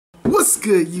What's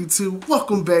good, YouTube?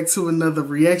 Welcome back to another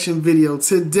reaction video.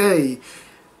 Today,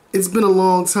 it's been a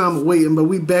long time waiting, but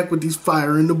we back with these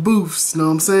fire in the booths, know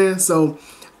what I'm saying? So,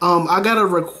 I got a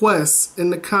request in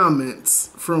the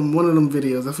comments from one of them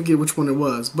videos. I forget which one it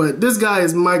was, but this guy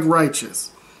is Mike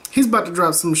Righteous. He's about to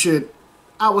drop some shit.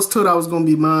 I was told I was going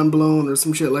to be mind blown or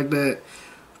some shit like that.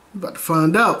 We're about to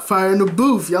find out. Fire in the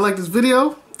booth. Y'all like this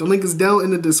video? The link is down in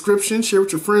the description. Share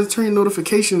with your friends. Turn your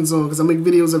notifications on because I make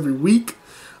videos every week.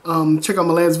 Check out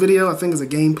my last video. I think it's a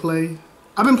gameplay.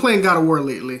 I've been playing God of War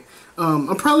lately.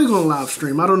 I'm probably going to live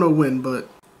stream. I don't know when, but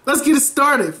let's get it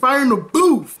started. Fire in the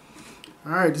booth.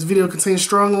 Alright, this video contains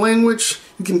strong language.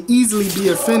 You can easily be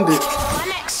offended.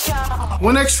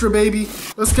 One extra, baby.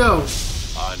 Let's go.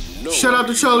 Shout out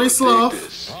to Charlie Sloth.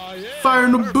 Fire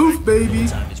in the booth, baby.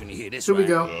 Here we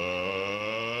go.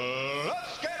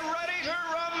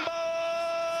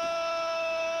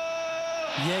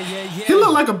 Yeah. He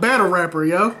look like a battle rapper,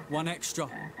 yo. One extra.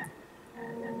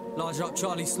 Large up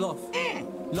Charlie Sloth.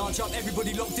 Large up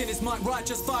everybody locked in. It's Mike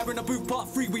Righteous. Fire in the booth part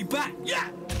 3. We back. Yeah.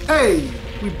 Hey,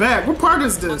 we back. What part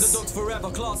is this? Underdogs forever.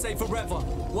 Class A forever.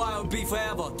 YOB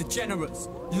forever. Degenerates.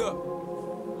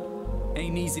 Look.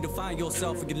 Ain't easy to find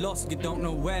yourself if you're lost and you don't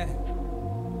know where.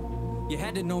 You're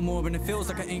headed no more and it feels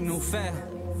like it ain't no fair.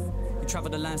 You travel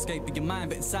the landscape in your mind,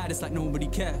 but inside it's like nobody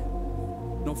care.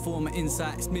 No form of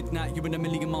insight, it's midnight, you're in a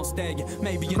million-mile stare.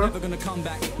 Maybe you're never gonna come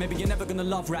back, maybe you're never gonna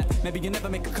love rap, maybe you never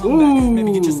make a comeback.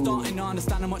 Maybe you're just starting to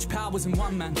understand how much power's in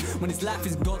one man, when his life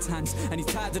is in God's hands, and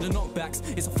he's tired of the knockbacks.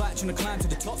 It's a fight trying to climb to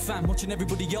the top, fam. Watching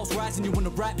everybody else rise and you wanna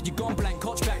rap, but you're gone blank,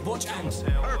 coach back, watch ants.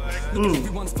 Look at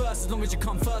everyone's first, as long as you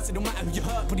come first, it don't matter who you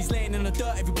hurt, but he's laying in the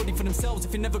dirt, everybody for themselves.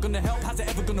 If you're never gonna help, how's it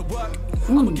ever gonna work?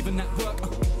 I'm giving that work,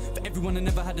 for everyone that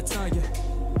never had to turn you.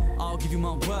 I'll give you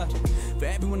my word. For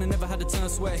everyone that never had a turn,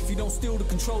 swear if you don't steal the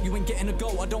control, you ain't getting a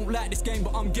goal. I don't like this game,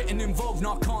 but I'm getting involved.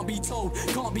 No, I can't be told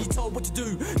what to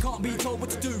do. Can't be told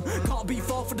what to do. Can't be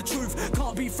far for the truth.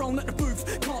 Can't be thrown at the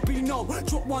booth. Can't be no.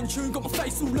 Drop one tune, got my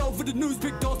face all over the news.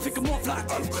 Big dogs pick them off like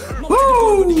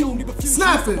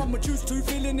snapping. I'm used to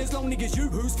feeling as lonely as you.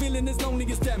 Who's feeling as lonely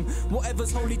as them?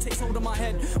 Whatever's holy takes hold of my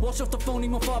head. Wash off the phone,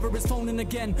 my father is phoning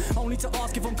again. Only to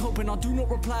ask if I'm coping. I do not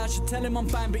reply. I should tell him I'm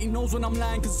fine, but he knows when I'm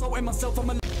lying. Consulting myself, I'm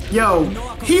a yo,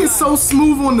 he is so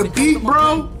smooth on the beat,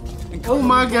 bro. Oh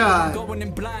my god. Going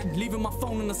in blind, leaving my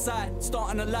phone on the side,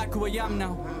 starting to like who I am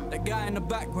now. That guy in the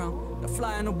background, the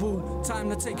fly in the wall, time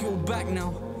to take you all back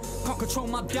now. Can't control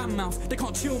my damn mouth, they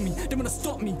can't chill me, they wanna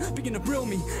stop me, begin to grill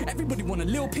me. Everybody want a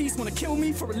little piece, wanna kill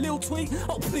me for a little tweet.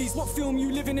 Oh please, what film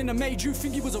you living in that made you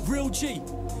think you was a real G?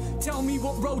 Tell me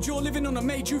what road you're living on that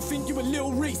made you think you a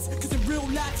Lil Reese. Cause in real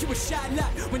life you a shy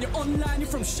lad. When you're online you're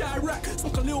from Chirac.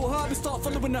 Smoke a little herb and start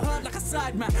following the herd like a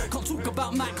side man. Can't talk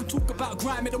about Mike, can't talk about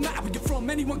grime. It don't matter where you're from,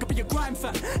 anyone can be a grime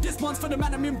fan. This one's for the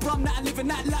man I'm in Brum, that I live in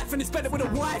that life and it's better with a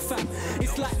wife fam.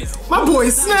 It's like this. My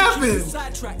boy's snapping.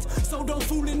 Sidetracked, so don't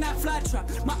fool in that fly trap.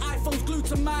 My iPhone's glued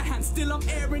to my hand, still I'm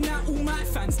airing out all my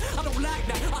fans. I don't like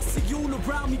that, I see you all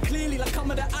around me clearly like I'm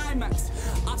at the IMAX.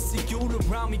 I see you all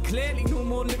around me clearly, no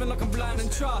more living like I'm blind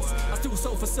and trust. I still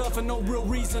soul for surf for no real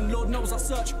reason. Lord knows I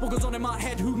search. What goes on in my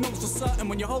head, who knows for certain?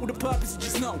 When you hold a purpose, you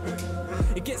just know.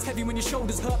 It gets heavy when your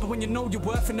shoulders hurt, but when you know your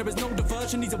worth and there is no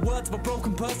diversion. These are words of a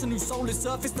broken person whose soul is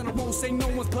surfaced. And I won't say no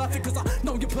one's perfect, cause I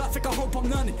know you're perfect. I hope I'm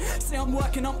learning. Say I'm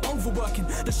working, I'm overworking.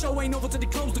 The show ain't over till they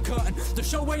close the curtain. The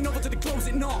show ain't over till they close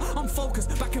it, no. I'm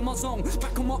focused, back in my zone,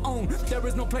 back on my own. There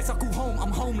is no place I call home,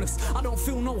 I'm homeless. I don't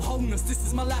feel no wholeness. This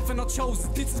is my life and I chose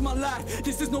it. This is my life.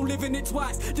 This is no living it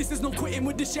twice. This is no quitting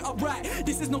with this shit I write.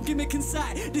 This is no gimmick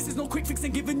inside. This is no quick fix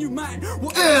and giving you mine.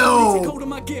 What take hold of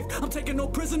my gift. I'm taking no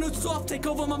prisoners off. Take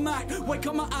over my mind. Wake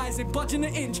up my eyes and budging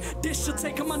an inch. This should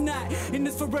take on my night. In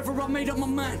this forever I made up my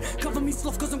mind. Cover me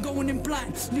soft cause I'm going in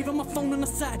blind. Leaving my phone on the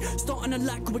side. Starting to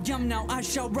like who I am now. I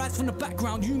shall rise from the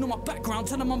background. You know my background.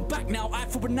 Tell them I'm back now. I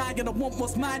for an eye and I want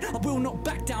what's mine. I will not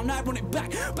back down. I want it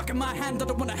back. Back in my hand. I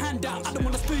don't want to hand out. I don't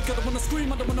want to speak. I don't want to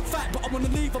scream. I don't want to fight. But I want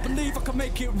to leave. I believe I can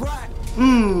make it right.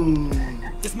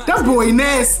 That boy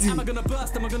nasty. Am I gonna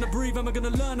burst? Am I gonna breathe? Am I gonna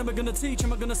learn? Am I gonna teach?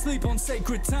 Am I gonna sleep on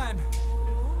sacred time?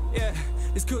 Yeah,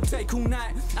 this could take all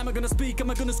night. Am I gonna speak? Am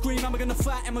I gonna scream? Am I gonna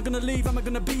fight? Am I gonna leave? Am I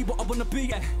gonna be what I wanna be?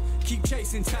 Yeah. Keep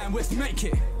chasing time, let's make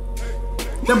it.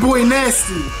 That boy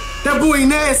nasty. That boy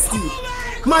nasty.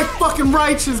 Mike fucking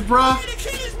Righteous, bruh.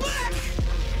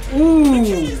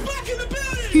 Ooh.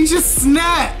 He just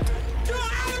snapped.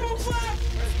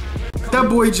 That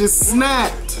boy just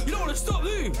snapped. You don't wanna stop, do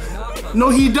you? No,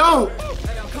 he don't.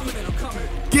 Hey, I'm coming.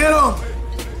 Get him.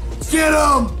 Get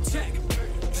him. Check.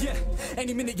 Yeah.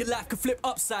 Any minute your life could flip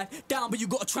upside down, but you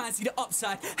gotta try and see the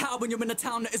upside. How when you're in a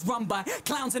town that is run by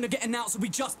clowns and are getting out, so we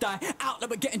just die out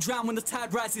like we're getting drowned when the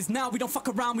tide rises. Now we don't fuck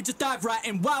around, we just dive right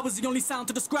in. Why was the only sound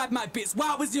to describe my bits?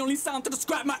 Why was the only sound to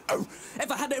describe my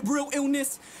Ever had a real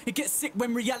illness? It gets sick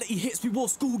when reality hits. We wore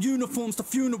school uniforms to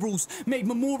funerals, made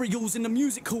memorials in the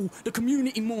music hall. The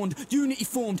community mourned, unity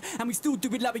formed, and we still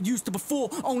do it like we used to before.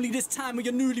 Only this time when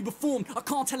you're newly reformed. I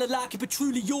can't tell a lie, keep it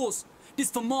truly yours. This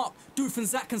for Mark, Doof and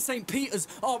Zach and St. Peter's.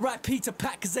 R.I.P. to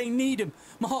Pat, cause they need him.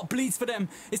 My heart bleeds for them.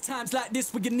 It's times like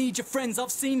this where you need your friends.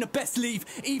 I've seen the best leave.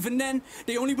 Even then,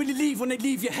 they only really leave when they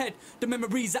leave your head. The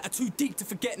memories that are too deep to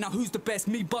forget. Now who's the best,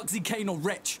 me, Bugsy, Kane or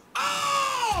Wretch?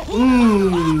 Oh!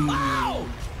 Oh!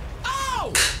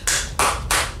 Oh!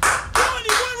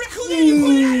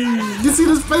 You see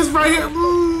this face right here?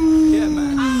 Yeah,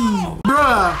 man. Oh!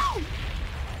 Bruh. Oh!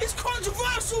 It's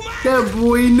controversial, man. That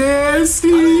boy nasty.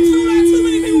 I don't feel like too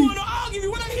many people want to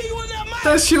argue. When I hear you on that mic,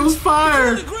 that shit was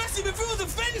fire. it feels aggressive, it feels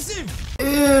offensive.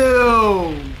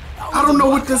 Ew. I don't know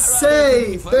what to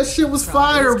say. That shit was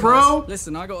fire, bro.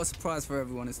 Listen, I got a surprise for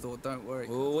everyone in store. Don't worry.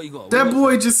 What you got? That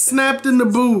boy just snapped in the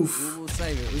booth. We'll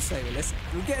save it. We'll save it. Listen.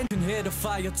 You can hear the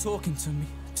fire talking to me.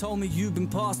 Told me you've been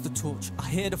past the torch. I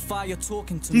hear the fire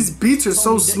talking to me. These beats are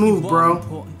so smooth,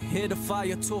 bro. Hear the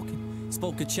fire talking.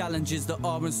 Spoke of challenges that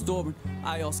are in store.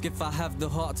 I ask if I have the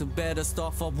heart to bear the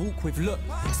staff I walk with. Look,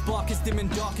 spark is dim and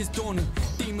dark is dawning.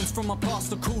 Demons from my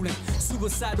past are cooling.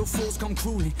 Suicidal thoughts come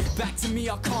cruelly back to me,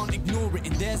 I can't ignore it.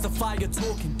 And there's the fire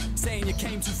talking, saying you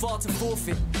came too far to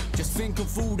forfeit. Just think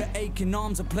of all the aching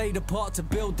arms that played a part to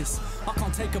build this. I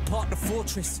can't take apart the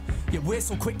fortress, yet we're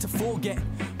so quick to forget.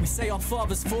 We say our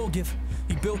fathers forgive.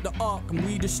 He built the ark and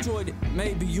we destroyed it.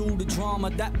 Maybe all the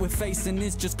drama that we're facing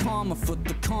is just karma for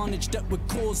the carnage that we're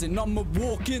causing. I'ma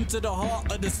walk into the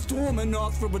heart of the storm and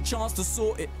ask for a chance to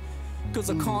sort it. Cause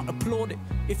I can't applaud it.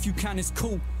 If you can, it's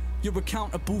cool. You're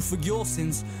accountable for your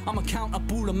sins. I'm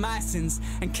accountable of my sins.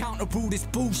 And counterable this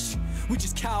bullshit. We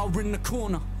just cower in the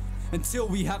corner until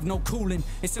we have no cooling.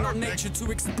 It's in our nature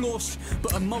to explore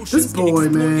but emotions this boy, get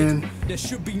exploited. man. There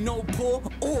should be no poor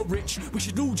or rich. We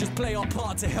should all just play our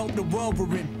part to help the world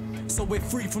we're in. So we're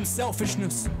free from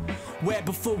selfishness. Where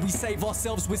before we save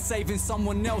ourselves, we're saving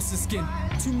someone else's skin.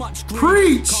 Too much greed.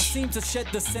 Preach. Can't seem to shed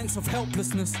the sense of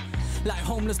helplessness. Like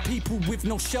homeless people with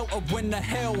no shelter when the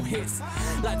hell hits.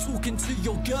 Like talking to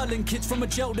your girl and kids from a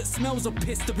jail that smells of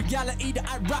piss. The reality that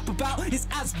I rap about is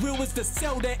as real as the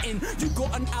cell they're in. You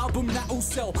got an album that'll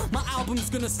sell. My album's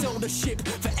gonna sell the ship.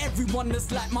 For everyone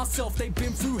that's like myself, they've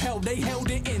been through hell, they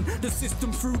held it in. The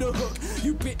system through the hook.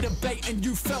 You bit the bait and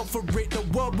you fell for it. The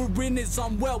world we're in is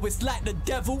unwell. It's like the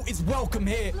devil is welcome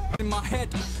here. In my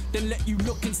head, then let you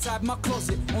look inside my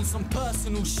closet on some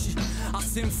personal shit. I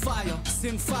sin fire,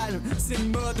 sin violence,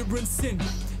 sin murder and sin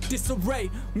disarray,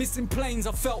 missing planes.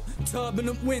 I felt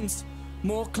turbulent winds.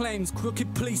 More claims,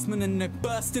 crooked policemen and they're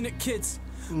bursting at kids.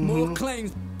 More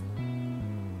claims,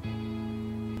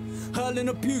 hurling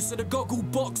abuse at a goggle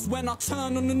box when I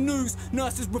turn on the news.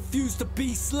 Nurses refuse to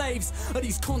be slaves. Are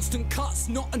these constant cuts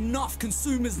not enough?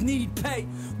 Consumers need pay.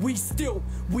 We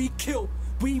kill,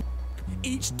 we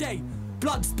each day.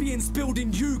 Blood's being spilled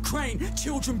in Ukraine,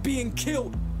 children being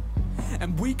killed.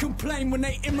 And we complain when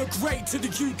they immigrate to the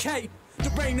UK.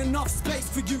 There ain't enough space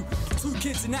for you. 2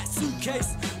 kids in that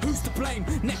suitcase. Who's to blame?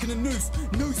 Neck in the noose.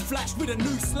 News flash with the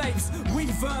new slaves. We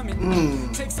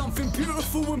vermin. Take something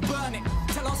beautiful and burn it.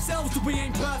 Tell ourselves that we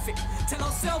ain't perfect. Tell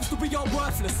ourselves that we are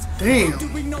worthless. Damn. Do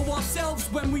we know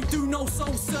ourselves when we do no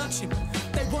soul searching?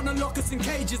 They wanna lock us in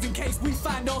cages in case we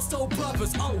find our soul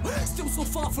purpose. Oh, still so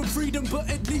far from freedom, but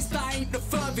at least I ain't the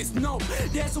furthest. No,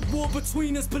 there's a war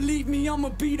between us. Believe me, I'ma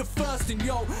be the first. And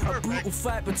yo, a brutal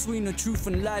fight between the truth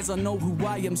and lies. I know who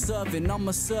I am serving. I'm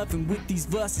a servant with these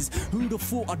verses. Who'd have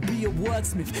thought I'd be a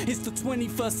wordsmith? It's the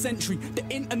 21st century. The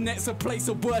internet's a place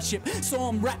of worship. So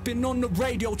I'm rapping on the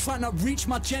radio, trying to reach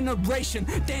my generation.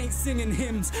 They ain't singing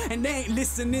hymns and they ain't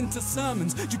listening to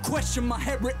sermons. You question my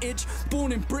heritage.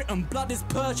 Born in Britain, blood is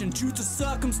Persian. Due to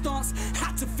circumstance,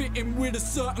 had to fit in with a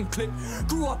certain clique.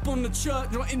 Grew up on the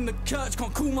church, not in the church.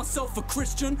 Can't call myself a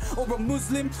Christian or a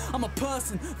Muslim. I'm a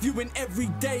person viewing every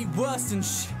day worse than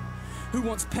shit. Who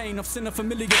wants pain? I've seen a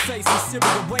familiar face in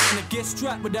Syria waiting to get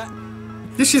strapped with that.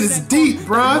 This shit is deep,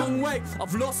 bruh.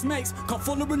 I've lost mates, can't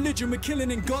follow religion, we're killing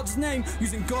in God's name.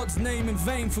 Using God's name in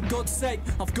vain for God's sake.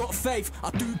 I've got faith, I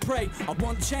do pray. I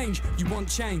want change, you want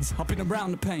chains. I've been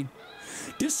around the pain.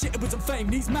 This shit wasn't fame,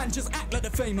 these man just act like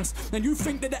they're famous. And you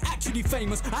think that they're actually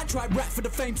famous. I tried rap for the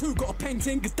fame too, got a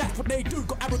painting cause that's what they do.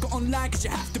 Got arrogant online cause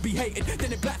you have to be hated.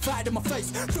 Then it backfired in my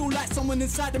face. Feel like someone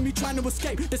inside of me trying to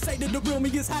escape. They say that the real me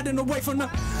is hiding away from the.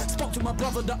 Spoke to my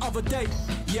brother the other day.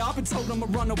 Yeah, I've been told I'm a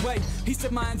runaway. He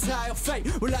said my entire fate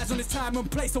relies on his time and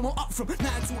place. So I'm up from 9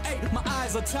 to 8. My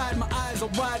eyes are tired, my eyes are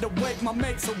wide awake. My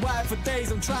mates are wired for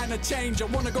days. I'm trying to change. I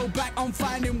wanna go back on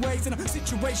finding ways in a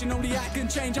situation only I can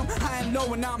change. I'm high and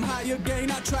low and now I'm high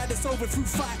again. I tried to solve it through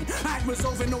fighting. I ain't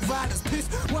resolving no violence.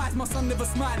 Pissed. Why is my son never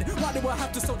smiling? Why do I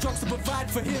have to sell drugs to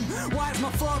provide for him? Why is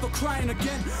my father crying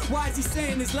again? Why is he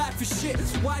saying his life is shit?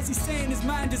 Why is he saying his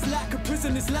mind is lack? A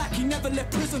prison is lack. He never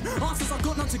left prison. Answers I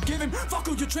got none to give him. Fuck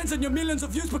all your trends and your millions of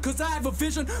views because I have a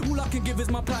vision. All I can give is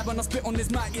my pride when I spit on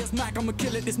this mic. Yes, Mac, I'ma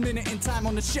kill it this minute in time.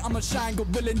 On the shit I'ma shine, go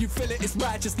willing, you feel it, it's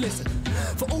right, just listen.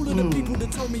 For all of the people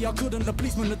that told me I couldn't, the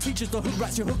policemen, the teachers, the hood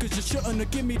rats, your hookers, you shouldn't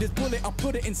have give me this bullet. I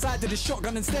put it inside of this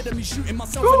shotgun instead of me shooting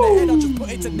myself in the head. I just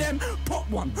put it to them, pop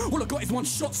one. All I got is one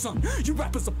shot, son. You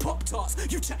rappers are pop tarts.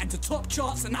 You chatting to top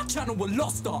charts and that channel will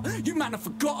lost art. You man, I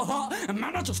forgot a heart, and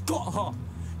man, I just got a heart.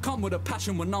 Come with a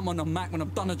passion when I'm on a mic. When I'm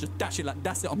done, I just dash it like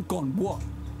that's it, I'm gone. What?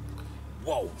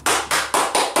 Whoa.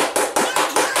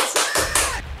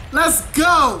 Let's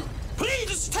go. Please,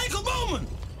 just take a moment.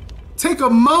 Take a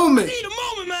moment. I need a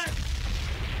moment, man.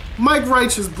 Mike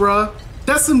Righteous, bruh.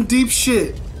 That's some deep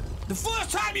shit. The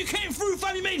first time you came through,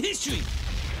 fam, you made history.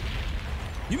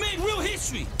 You made real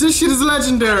history. This shit is I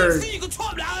legendary. didn't think you could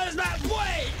top that. I was like,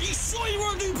 boy, you sure you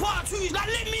want to do part 2? He's like,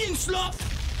 let me in, slot.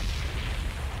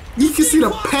 You can see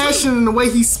the passion in the way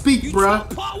he speak, You bruh.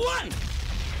 dropped part 1.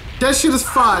 That shit is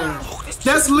fire.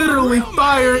 That's literally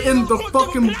fire in the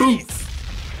fucking booth.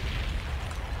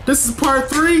 This is part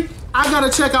 3. I gotta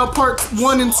check out part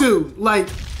 1 and 2. Like,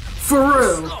 for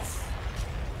real. Sloth.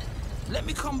 Let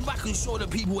me come back and show the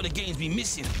people what the game's been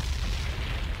missing.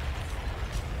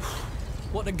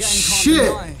 What the game can't Shit.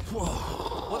 deny.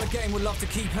 What the game would love to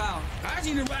keep out. I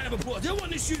need a round of applause. They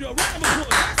want to shoot a round of applause.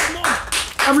 That's the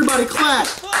moment. Everybody clap.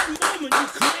 First moment you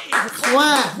created.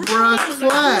 Clap, bruh.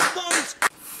 Clap.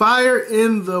 Fire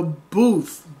in the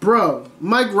booth. Bro,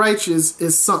 Mike Righteous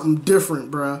is something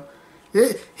different, bruh.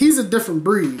 He's a different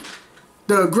breed.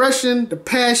 The aggression, the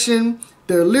passion,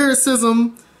 the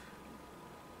lyricism,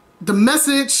 the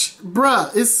message, bruh,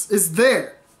 it's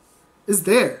there. It's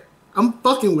there. I'm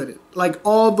fucking with it. Like,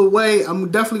 all the way.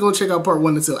 I'm definitely going to check out part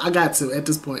 1 and 2. I got to at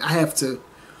this point. I have to.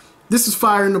 This is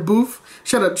Fire in the Booth.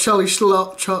 Shout out Charlie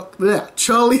Sloth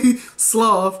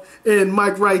and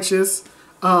Mike Righteous.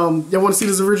 Y'all want to see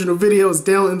this original video? It's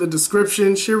down in the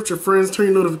description. Share with your friends. Turn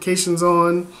your notifications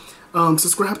on.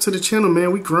 Subscribe to the channel,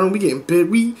 man. We grown. We getting big.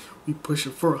 We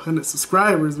pushing 400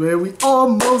 subscribers, man. We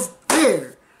almost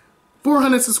there.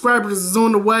 400 subscribers is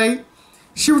on the way.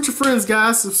 Share with your friends,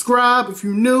 guys. Subscribe if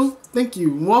you're new. Thank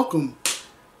you. Welcome.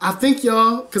 I thank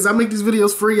y'all because I make these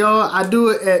videos for y'all. I do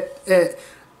it at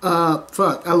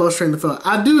fuck, I lost train of thought.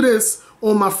 I do this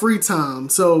on my free time.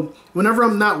 So whenever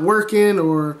I'm not working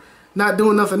or not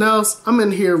doing nothing else, I'm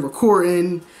in here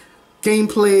recording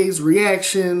gameplays,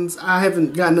 reactions. I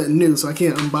haven't got nothing new, so I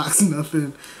can't unbox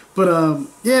nothing. But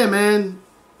yeah, man,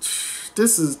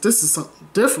 this is something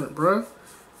different, bro.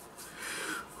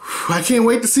 I can't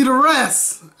wait to see the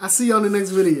rest. I'll see y'all in the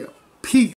next video. Peace.